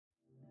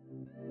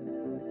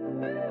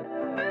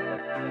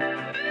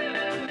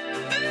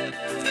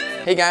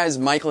Hey guys,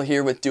 Michael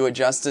here with Duet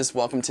Justus.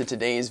 Welcome to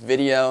today's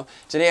video.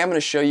 Today I'm going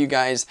to show you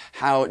guys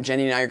how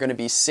Jenny and I are going to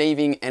be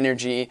saving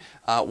energy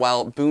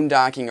while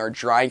boondocking or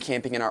dry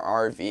camping in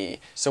our RV.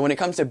 So when it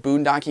comes to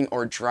boondocking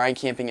or dry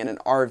camping in an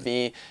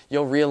RV,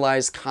 you'll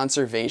realize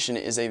conservation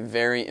is a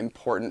very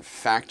important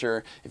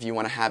factor if you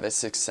want to have a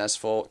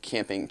successful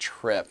camping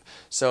trip.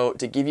 So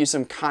to give you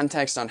some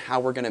context on how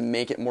we're going to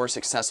make it more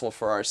successful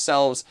for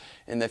ourselves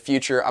in the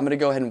future, I'm going to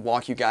go ahead and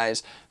walk you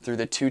guys through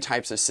the two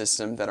types of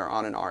system that are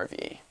on an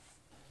RV.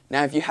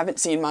 Now, if you haven't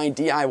seen my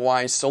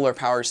DIY solar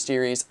power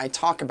series, I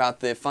talk about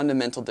the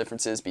fundamental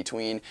differences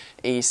between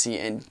AC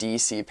and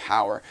DC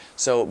power.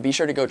 So be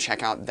sure to go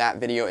check out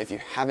that video if you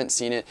haven't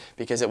seen it,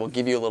 because it will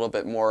give you a little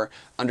bit more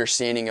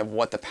understanding of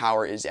what the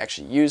power is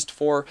actually used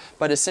for.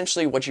 But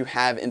essentially what you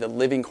have in the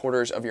living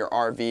quarters of your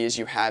RV is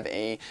you have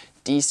a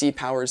DC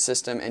powered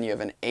system and you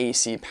have an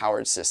AC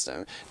powered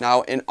system.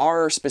 Now in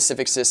our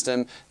specific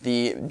system,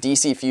 the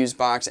DC fuse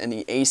box and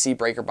the AC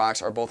breaker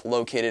box are both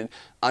located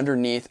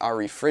underneath our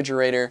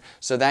refrigerator,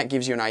 so that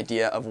gives you an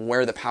idea of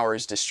where the power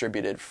is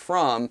distributed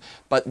from.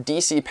 But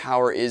DC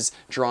power is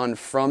drawn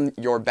from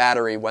your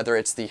battery, whether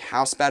it's the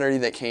house battery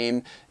that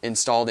came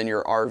installed in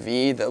your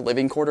RV, the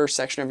living quarters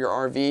section of your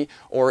RV,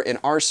 or in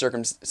our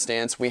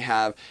circumstance we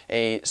have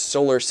a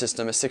solar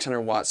system, a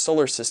 600 watt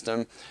solar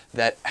system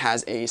that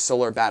has a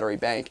solar battery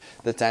bank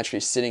that's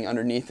actually sitting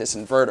underneath this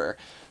inverter.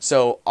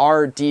 So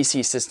our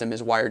DC system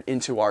is wired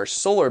into our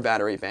solar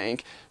battery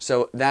bank,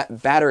 so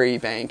that battery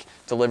bank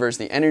delivers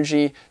the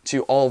energy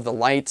to all of the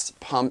lights,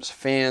 pumps,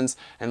 fans,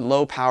 and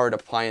low-powered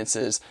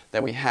appliances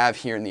that we have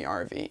here in the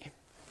RV.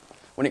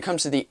 When it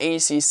comes to the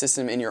AC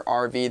system in your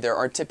RV, there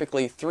are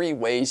typically three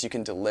ways you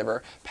can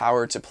deliver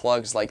power to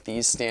plugs like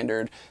these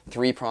standard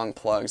three-prong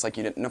plugs like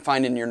you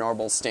find in your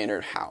normal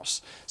standard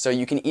house. So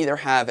you can either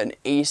have an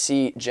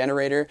AC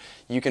generator,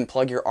 you can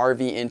plug your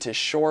RV into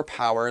shore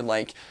power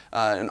like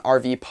an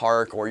RV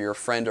park or your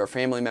friend or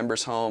family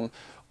member's home,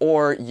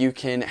 or you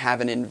can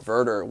have an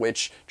inverter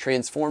which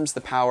transforms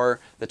the power,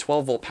 the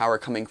 12 volt power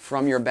coming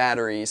from your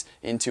batteries,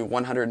 into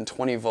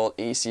 120 volt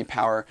AC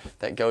power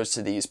that goes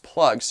to these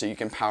plugs so you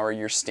can power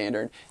your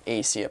standard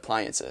AC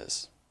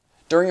appliances.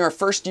 During our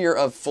first year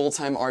of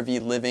full-time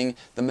RV living,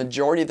 the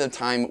majority of the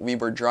time we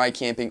were dry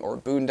camping or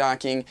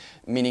boondocking,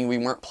 meaning we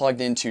weren't plugged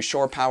into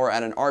shore power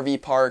at an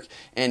RV park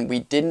and we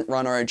didn't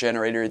run our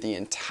generator the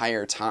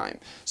entire time.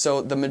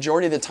 So the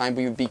majority of the time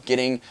we would be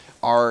getting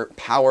our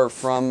power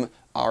from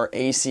our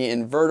AC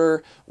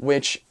inverter,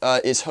 which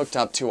is hooked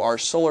up to our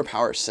solar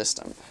power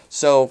system.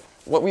 So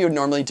what we would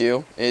normally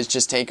do is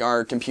just take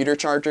our computer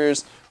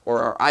chargers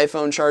or our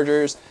iPhone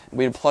chargers,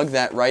 we would plug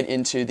that right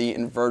into the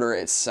inverter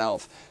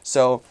itself.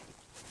 So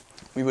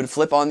we would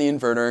flip on the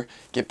inverter,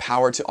 get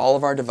power to all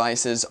of our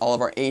devices, all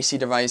of our AC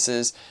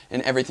devices,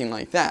 and everything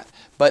like that.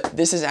 But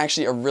this is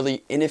actually a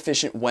really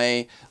inefficient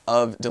way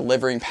of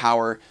delivering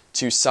power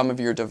to some of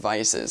your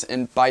devices.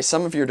 And by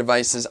some of your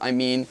devices, I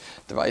mean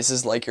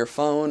devices like your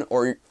phone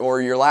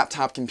or your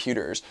laptop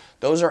computers.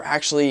 Those are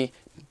actually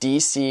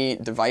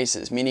DC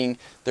devices, meaning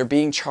they're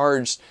being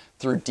charged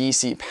through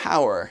DC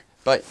power.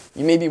 But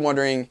you may be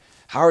wondering,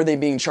 how are they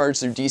being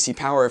charged through DC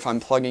power if I'm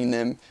plugging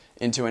them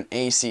into an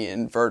AC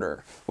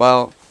inverter?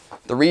 Well,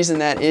 the reason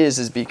that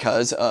is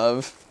because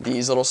of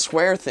these little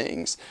square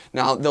things.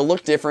 Now, they'll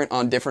look different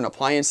on different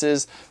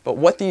appliances, but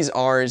what these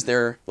are is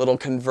they're little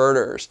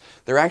converters.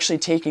 They're actually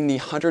taking the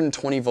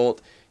 120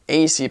 volt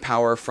AC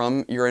power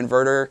from your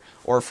inverter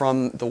or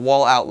from the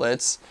wall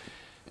outlets,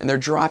 and they're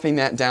dropping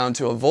that down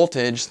to a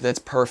voltage that's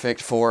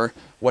perfect for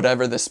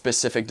whatever the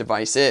specific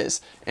device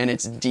is, and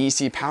it's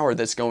DC power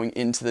that's going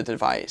into the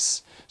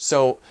device.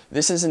 So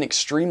this is an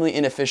extremely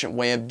inefficient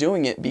way of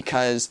doing it,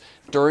 because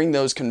during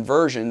those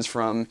conversions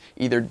from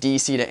either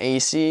DC to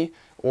AC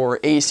or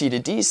AC to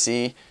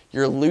DC,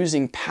 you're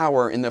losing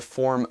power in the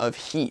form of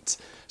heat.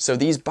 So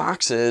these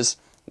boxes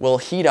will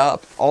heat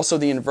up, also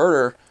the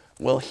inverter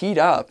will heat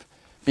up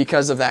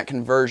because of that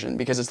conversion,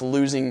 because it's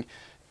losing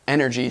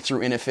energy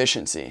through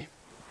inefficiency.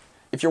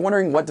 If you're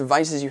wondering what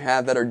devices you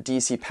have that are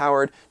DC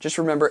powered, just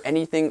remember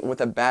anything with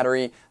a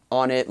battery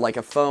on it, like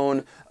a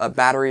phone, a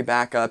battery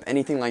backup,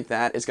 anything like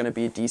that is going to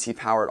be DC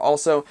powered.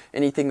 Also,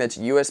 anything that's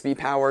USB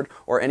powered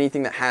or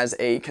anything that has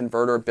a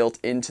converter built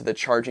into the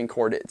charging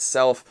cord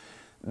itself,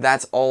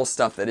 that's all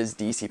stuff that is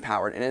DC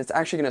powered. And it's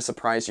actually going to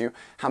surprise you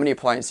how many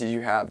appliances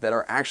you have that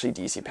are actually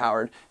DC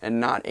powered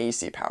and not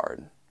AC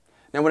powered.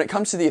 Now, when it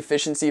comes to the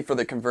efficiency for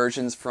the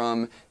conversions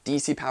from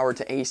DC power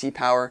to AC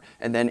power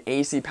and then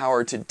AC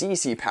power to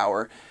DC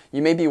power,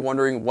 you may be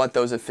wondering what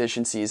those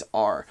efficiencies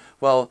are.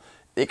 Well,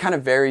 it kind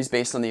of varies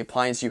based on the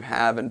appliance you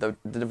have and the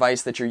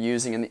device that you're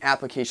using and the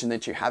application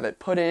that you have it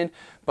put in.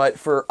 But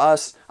for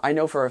us, I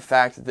know for a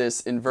fact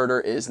this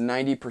inverter is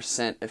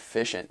 90%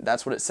 efficient.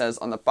 That's what it says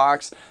on the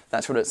box.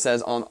 That's what it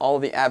says on all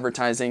the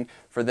advertising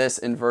for this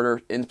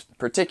inverter in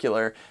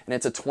particular, and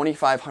it's a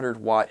 2500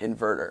 watt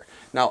inverter.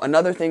 Now,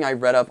 another thing I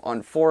read up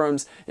on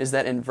forums is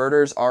that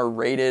inverters are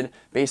rated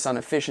based on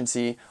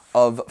efficiency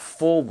of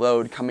full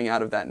load coming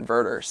out of that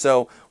inverter.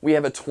 So we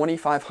have a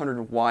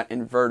 2500 watt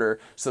inverter,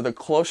 so the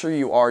closer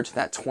you are to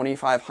that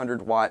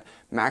 2500 watt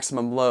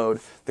maximum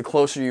load, the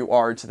closer you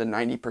are to the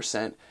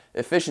 90%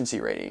 efficiency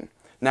rating.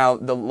 Now,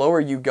 the lower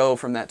you go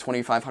from that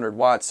 2500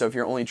 watts, so if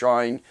you're only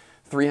drawing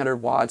 300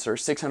 watts or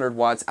 600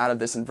 watts out of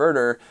this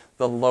inverter,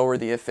 the lower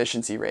the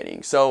efficiency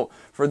rating. So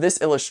for this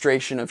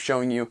illustration of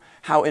showing you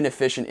how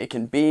inefficient it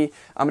can be,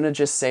 I'm going to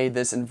just say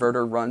this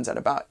inverter runs at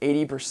about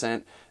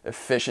 80%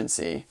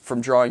 efficiency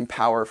from drawing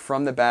power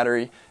from the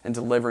battery and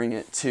delivering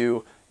it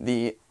to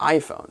the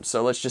iPhone.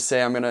 So let's just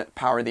say I'm going to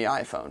power the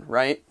iPhone,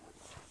 right?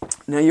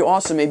 Now you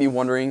also may be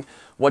wondering,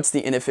 what's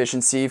the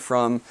inefficiency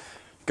from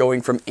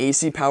going from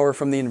AC power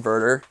from the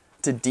inverter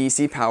to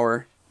DC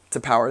power to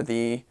power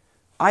the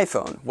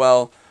iPhone?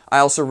 Well, I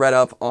also read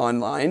up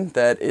online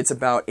that it's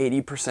about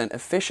 80%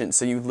 efficient,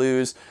 so you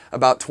lose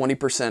about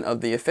 20%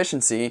 of the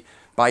efficiency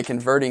by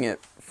converting it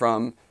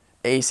from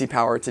AC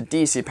power to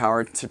DC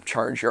power to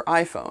charge your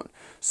iPhone.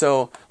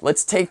 So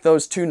let's take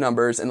those two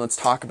numbers and let's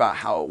talk about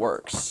how it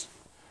works.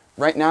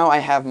 Right now I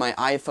have my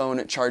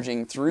iPhone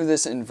charging through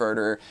this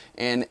inverter,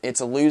 and it's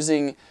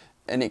losing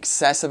an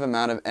excessive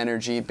amount of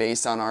energy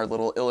based on our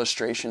little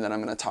illustration that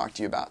I'm going to talk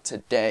to you about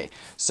today.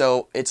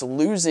 So it's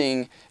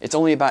only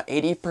about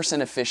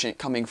 80% efficient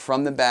coming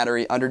from the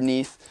battery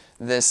underneath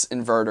this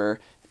inverter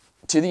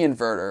to the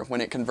inverter when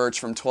it converts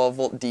from 12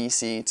 volt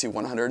DC to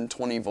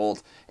 120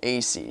 volt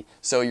AC.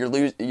 So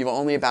you're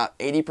only about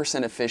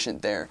 80%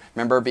 efficient there.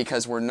 Remember,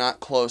 because we're not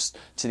close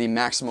to the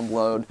maximum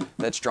load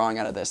that's drawing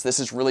out of this. This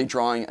is really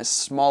drawing a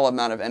small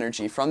amount of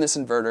energy from this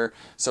inverter,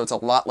 so it's a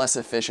lot less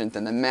efficient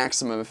than the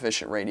maximum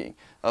efficient rating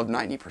of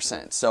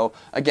 90%. So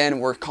again,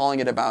 we're calling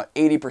it about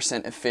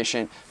 80%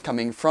 efficient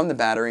coming from the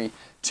battery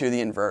to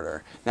the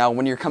inverter. Now,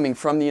 when you're coming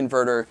from the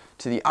inverter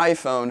to the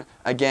iPhone,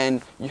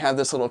 again, you have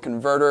this little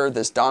converter,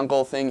 this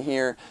dongle thing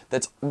here,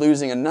 that's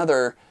losing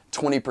another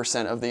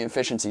 20% of the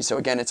efficiency. So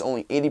again, it's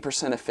only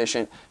 80%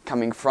 efficient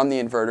coming from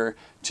the inverter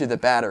to the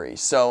battery.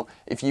 So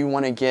if you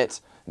want to get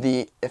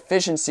the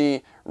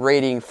efficiency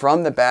rating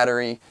from the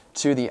battery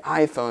to the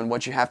iPhone,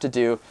 what you have to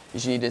do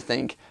is you need to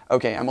think,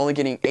 okay, I'm only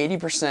getting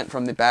 80%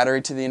 from the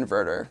battery to the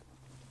inverter.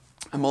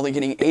 I'm only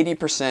getting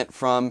 80%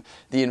 from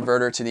the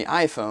inverter to the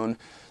iPhone.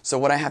 So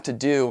what I have to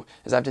do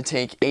is I have to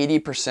take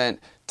 80%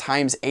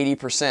 times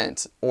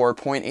 80%, or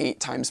 0.8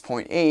 times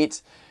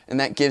 0.8, and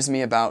that gives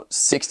me about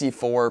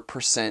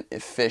 64%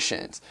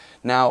 efficient.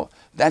 Now,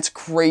 that's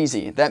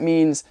crazy. That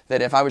means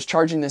that if I was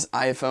charging this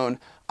iPhone,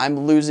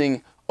 I'm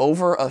losing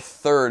over a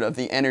third of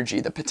the energy,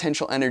 the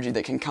potential energy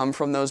that can come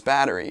from those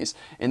batteries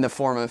in the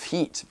form of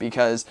heat,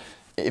 because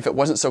if it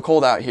wasn't so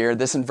cold out here,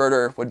 this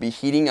inverter would be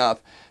heating up,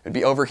 it would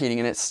be overheating,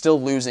 and it's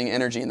still losing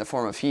energy in the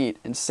form of heat.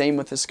 And same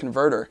with this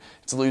converter,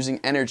 it's losing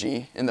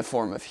energy in the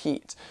form of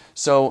heat.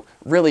 So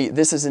really,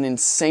 this is an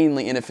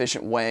insanely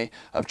inefficient way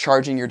of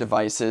charging your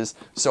devices.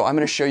 So I'm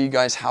going to show you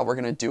guys how we're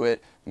going to do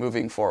it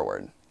moving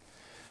forward.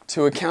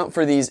 To account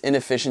for these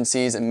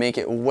inefficiencies and make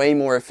it way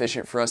more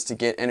efficient for us to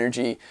get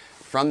energy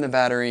from the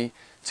battery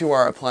to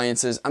our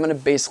appliances, I'm going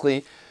to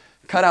basically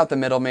cut out the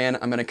middleman.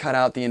 I'm going to cut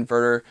out the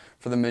inverter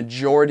for the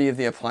majority of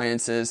the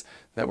appliances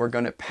that we're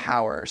going to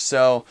power.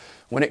 So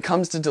when it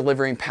comes to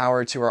delivering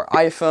power to our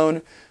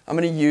iPhone, I'm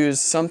going to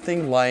use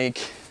something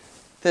like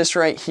this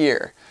right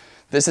here.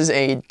 This is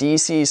a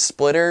DC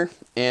splitter,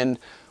 and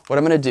what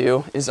I'm going to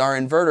do is our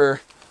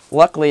inverter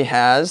luckily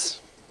has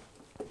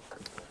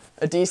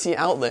a DC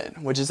outlet,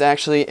 which is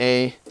actually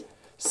a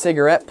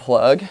cigarette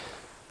plug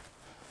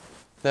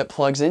that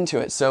plugs into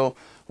it. So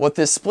what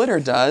this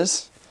splitter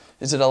does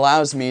is it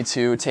allows me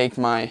to take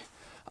my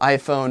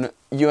iPhone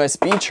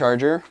USB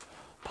charger,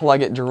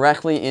 plug it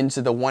directly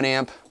into the 1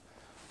 amp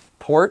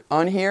port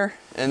on here,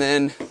 and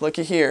then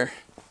looky here.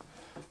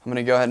 I'm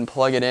gonna go ahead and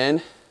plug it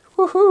in.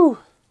 Woohoo!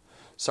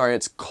 Sorry,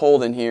 it's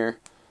cold in here.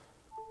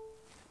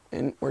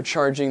 And we're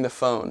charging the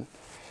phone.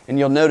 And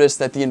you'll notice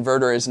that the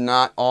inverter is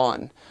not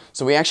on.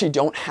 So we actually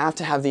don't have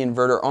to have the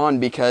inverter on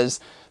because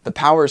the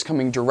power is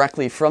coming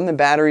directly from the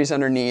batteries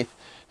underneath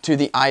to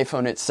the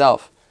iPhone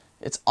itself.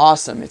 It's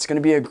awesome. It's going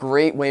to be a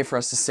great way for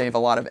us to save a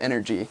lot of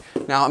energy.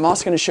 Now, I'm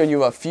also going to show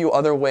you a few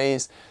other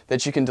ways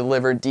that you can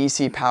deliver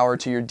DC power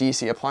to your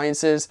DC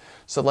appliances.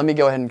 So let me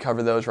go ahead and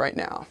cover those right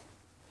now.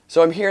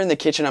 So I'm here in the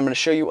kitchen. I'm going to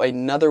show you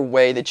another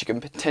way that you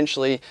can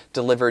potentially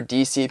deliver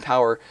DC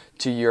power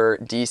to your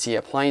DC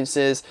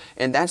appliances,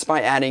 and that's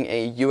by adding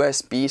a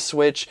USB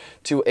switch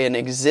to an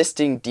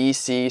existing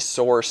DC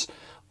source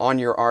on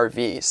your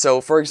RV.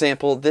 So for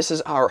example, this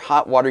is our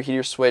hot water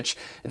heater switch.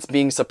 It's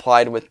being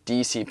supplied with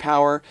DC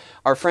power.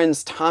 Our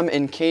friends Tom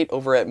and Kate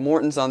over at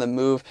Morton's on the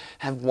Move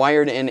have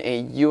wired in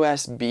a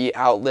USB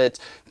outlet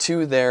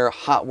to their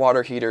hot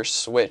water heater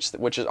switch,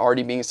 which is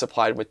already being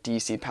supplied with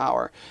DC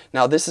power.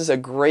 Now this is a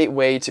great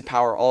way to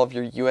power all of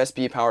your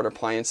USB powered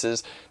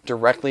appliances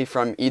directly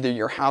from either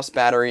your house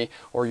battery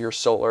or your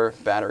solar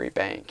battery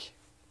bank.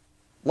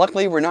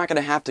 Luckily, we're not going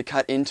to have to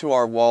cut into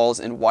our walls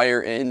and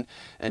wire in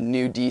a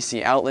new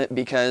DC outlet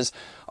because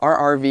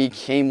our RV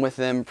came with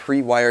them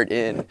pre-wired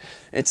in.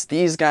 It's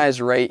these guys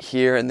right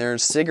here, and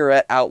there's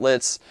cigarette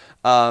outlets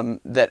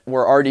that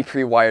were already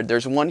pre-wired.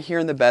 There's one here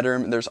in the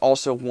bedroom, and there's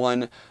also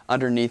one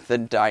underneath the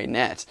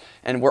dinette.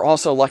 And we're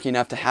also lucky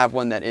enough to have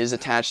one that is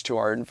attached to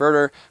our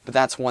inverter, but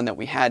that's one that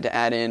we had to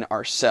add in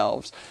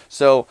ourselves.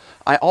 So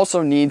I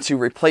also need to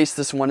replace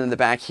this one in the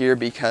back here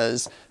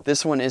because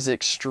this one is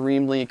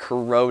extremely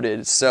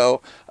corroded.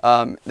 So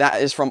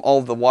that is from all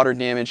of the water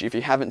damage. If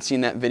you haven't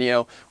seen that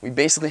video, we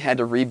basically had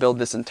to rebuild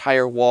this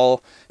entire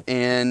wall,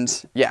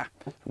 and yeah,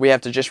 we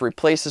have to just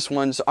replace this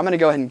one. So I'm going to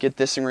go ahead and get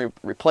this thing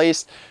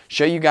replaced,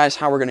 show you guys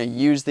how we're going to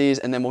use these,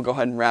 and then we'll go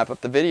ahead and wrap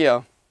up the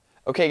video.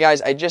 Okay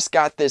guys, I just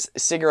got this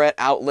cigarette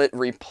outlet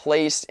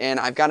replaced, and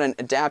I've got an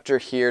adapter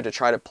here to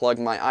try to plug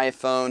my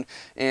iPhone,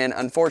 and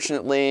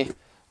unfortunately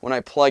when I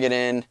plug it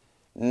in,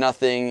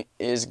 nothing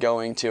is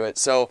going to it.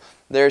 So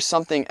there's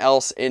something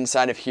else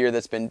inside of here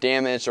that's been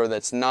damaged or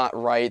that's not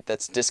right,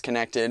 that's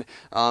disconnected.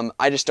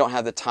 I just don't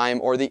have the time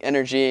or the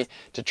energy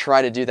to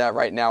try to do that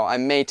right now. I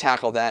may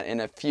tackle that in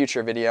a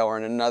future video or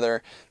in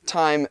another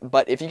time,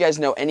 but if you guys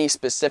know any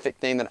specific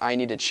thing that I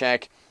need to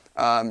check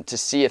to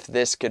see if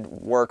this could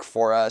work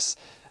for us,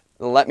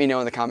 let me know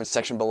in the comments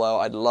section below.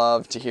 I'd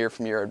love to hear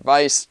from your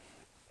advice.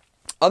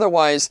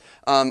 Otherwise,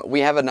 we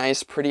have a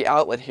nice pretty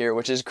outlet here,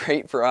 which is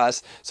great for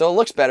us. So it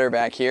looks better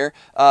back here,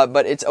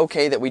 but it's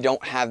okay that we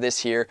don't have this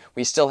here.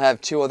 We still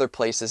have two other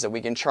places that we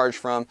can charge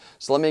from.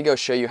 So let me go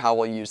show you how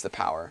we'll use the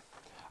power.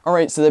 All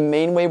right, so the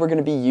main way we're going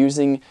to be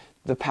using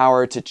the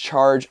power to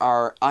charge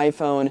our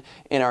iPhone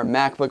and our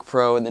MacBook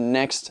Pro in the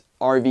next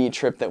RV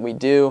trip that we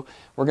do,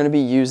 we're going to be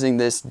using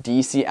this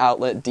DC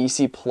outlet,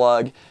 DC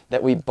plug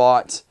that we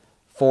bought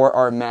for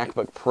our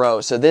MacBook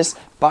Pro. So this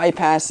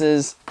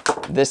bypasses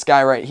this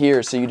guy right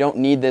here, so you don't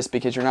need this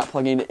because you're not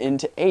plugging it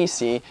into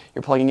AC,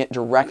 you're plugging it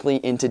directly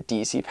into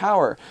DC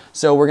power.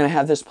 So we're going to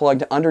have this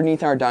plugged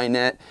underneath our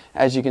dinette.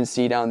 As you can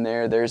see down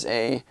there, there's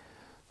a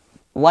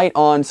light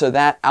on, so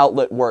that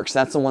outlet works.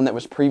 That's the one that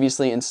was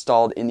previously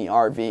installed in the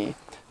RV.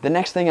 The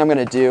next thing I'm going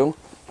to do, you're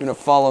going to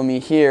follow me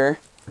here,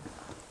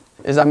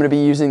 is I'm going to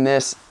be using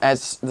this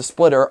as the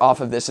splitter off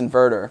of this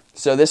inverter.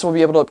 So this will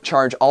be able to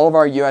charge all of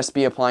our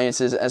USB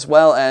appliances, as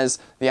well as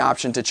the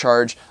option to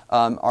charge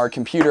our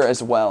computer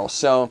as well.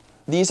 So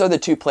these are the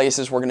two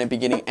places we're going to be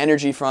getting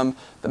energy from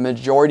the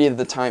majority of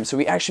the time. So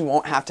we actually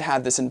won't have to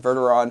have this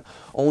inverter on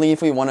only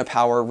if we want to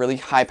power really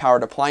high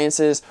powered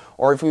appliances,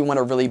 or if we want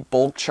to really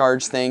bulk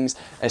charge things,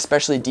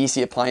 especially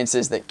DC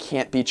appliances that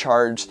can't be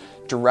charged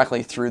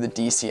directly through the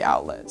DC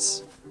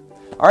outlets.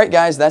 Alright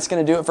guys, that's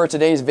going to do it for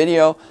today's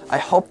video. I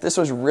hope this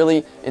was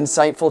really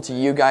insightful to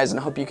you guys, and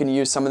I hope you can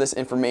use some of this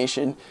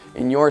information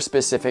in your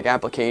specific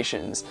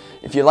applications.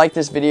 If you like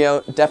this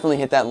video, definitely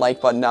hit that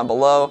like button down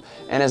below.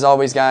 And as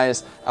always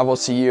guys, I will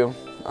see you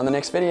on the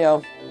next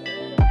video.